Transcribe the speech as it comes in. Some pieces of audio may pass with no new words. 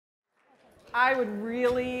I would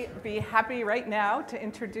really be happy right now to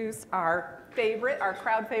introduce our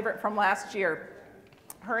crowd favorite from last year.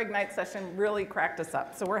 Her Ignite session really cracked us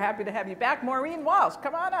up, so we're happy to have you back. Maureen Walsh,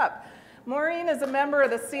 come on up. Maureen is a member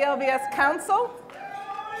of the CLVS Council.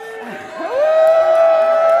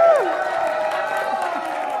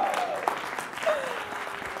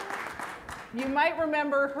 You might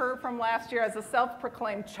remember her from last year as a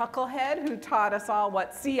self-proclaimed chucklehead who taught us all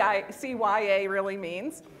what CYA really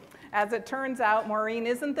means. As it turns out, Maureen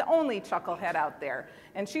isn't the only chucklehead out there,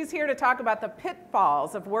 and she's here to talk about the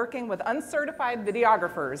pitfalls of working with uncertified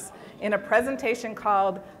videographers in a presentation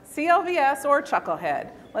called CLVS or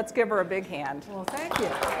Chucklehead. Let's give her a big hand. Well, thank you.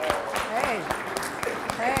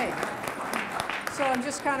 Hey. So I'm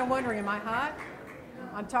just kind of wondering, am I hot?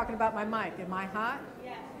 I'm talking about my mic. Am I hot?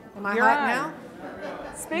 Yes. Am I hot now?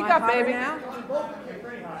 Speak up, baby. Now?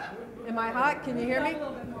 Am I hot? Can you hear me?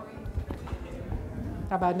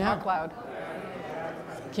 How about now? Talk loud.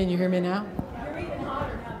 Can you hear me now? You're even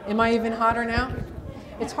hotter now. Am I even hotter now?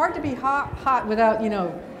 It's hard to be hot without,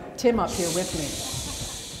 Tim up here with me.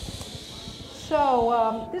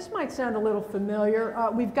 So this might sound a little familiar.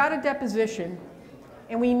 We've got a deposition,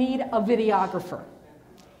 and we need a videographer.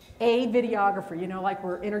 A videographer, like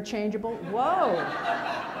we're interchangeable. Whoa.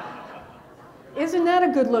 Isn't that a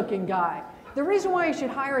good-looking guy? The reason why you should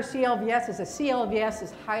hire a CLVS is a CLVS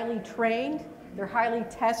is highly trained. They're highly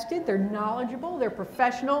tested, they're knowledgeable, they're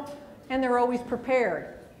professional, and they're always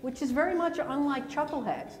prepared, which is very much unlike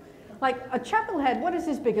chuckleheads. Like a chucklehead, what is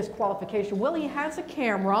his biggest qualification? Well, he has a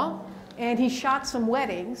camera, and he shot some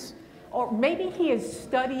weddings, or maybe he is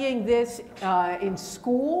studying this in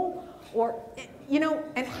school, or,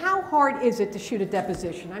 and how hard is it to shoot a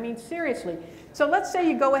deposition? I mean, seriously. So let's say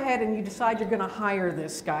you go ahead and you decide you're going to hire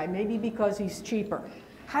this guy, maybe because he's cheaper.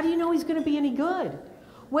 How do you know he's going to be any good?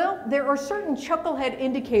 Well, there are certain chucklehead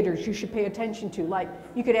indicators you should pay attention to. Like,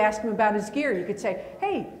 you could ask him about his gear. You could say,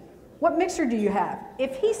 hey, what mixer do you have?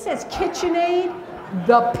 If he says KitchenAid,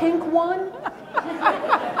 the pink one,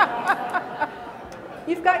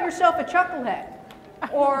 you've got yourself a chucklehead.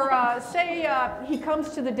 Or say he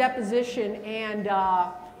comes to the deposition and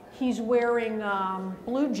he's wearing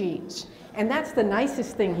blue jeans, and that's the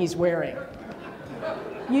nicest thing he's wearing.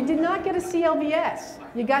 You did not get a CLVS.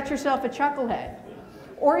 You got yourself a chucklehead.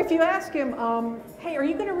 Or if you ask him, hey, are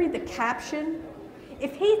you going to read the caption?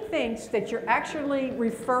 If he thinks that you're actually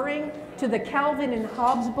referring to the Calvin and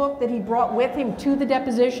Hobbes book that he brought with him to the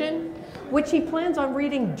deposition, which he plans on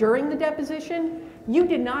reading during the deposition, you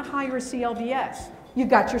did not hire a CLVS. You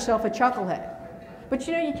got yourself a chucklehead. But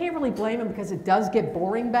you can't really blame him because it does get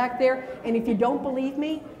boring back there. And if you don't believe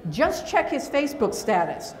me, just check his Facebook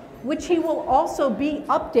status, which he will also be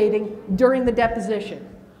updating during the deposition.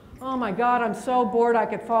 Oh my God, I'm so bored I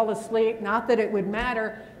could fall asleep. Not that it would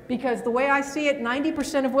matter, because the way I see it,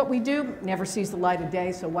 90% of what we do never sees the light of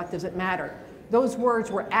day, so what does it matter? Those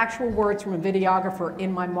words were actual words from a videographer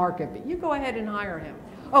in my market, but you go ahead and hire him.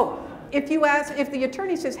 Oh, if the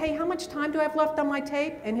attorney says, hey, how much time do I have left on my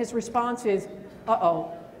tape? And his response is,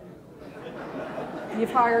 uh-oh,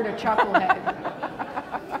 you've hired a chucklehead.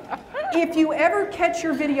 If you ever catch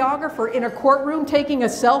your videographer in a courtroom taking a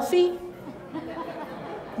selfie,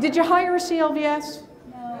 did you hire a CLVS?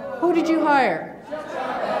 No. Who did you hire?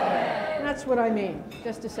 That's what I mean.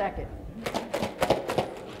 Just a second.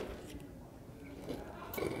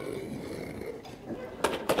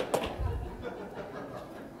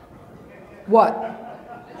 What?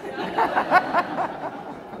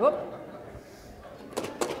 Whoop.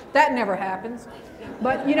 That never happens.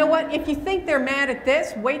 But you know what? If you think they're mad at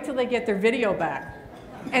this, wait till they get their video back.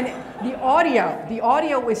 And the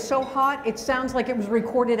audio is so hot, it sounds like it was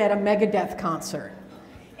recorded at a Megadeth concert.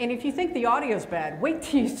 And if you think the audio's bad, wait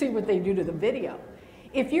till you see what they do to the video.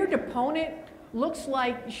 If your deponent looks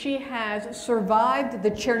like she has survived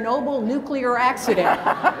the Chernobyl nuclear accident,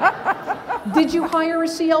 did you hire a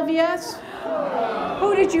CLVS?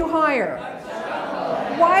 Who did you hire?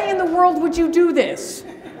 Why in the world would you do this?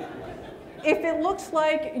 If it looks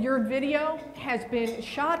like your video has been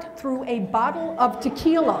shot through a bottle of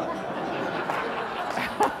tequila,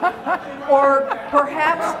 or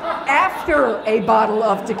perhaps after a bottle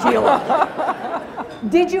of tequila,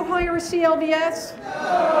 did you hire a CLVS?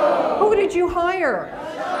 Who did you hire?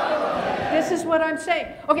 This is what I'm saying.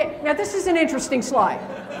 Okay, now this is an interesting slide.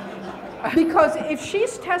 Because if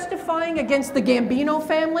she's testifying against the Gambino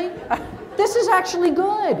family, this is actually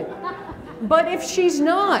good. But if she's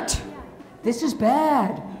not, this is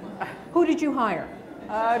bad. Who did you hire?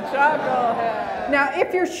 A chucklehead. Now,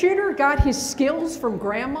 if your shooter got his skills from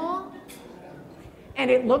grandma, and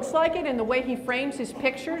it looks like it in the way he frames his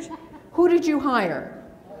pictures, who did you hire?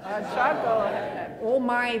 A chucklehead. Oh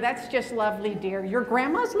my, that's just lovely, dear. Your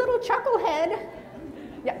grandma's little chucklehead.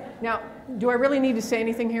 Yeah. Now, do I really need to say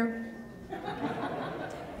anything here?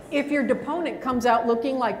 If your deponent comes out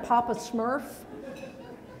looking like Papa Smurf,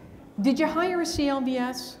 did you hire a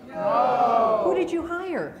CLVS? No. Who did you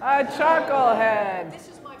hire? A chucklehead. This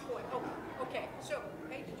is my point. Oh, okay. So,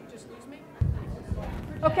 hey, did you just lose me?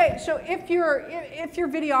 Okay, so if your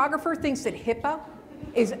videographer thinks that HIPAA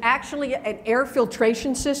is actually an air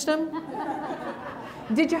filtration system,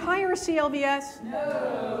 did you hire a CLVS?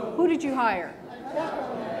 No. Who did you hire?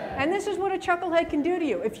 And this is what a chucklehead can do to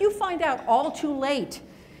you. If you find out all too late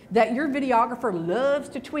that your videographer loves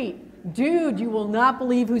to tweet, dude, you will not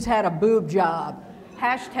believe who's had a boob job.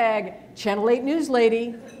 Hashtag Channel 8 News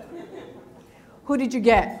Lady. Who did you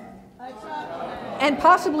get? And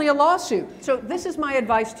possibly a lawsuit. So this is my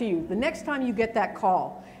advice to you. The next time you get that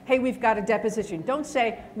call, hey, we've got a deposition, don't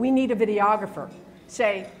say, we need a videographer.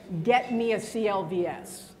 Say, get me a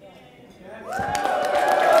CLVS.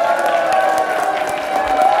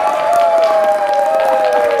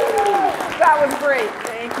 That was great.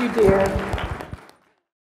 Thank you, dear.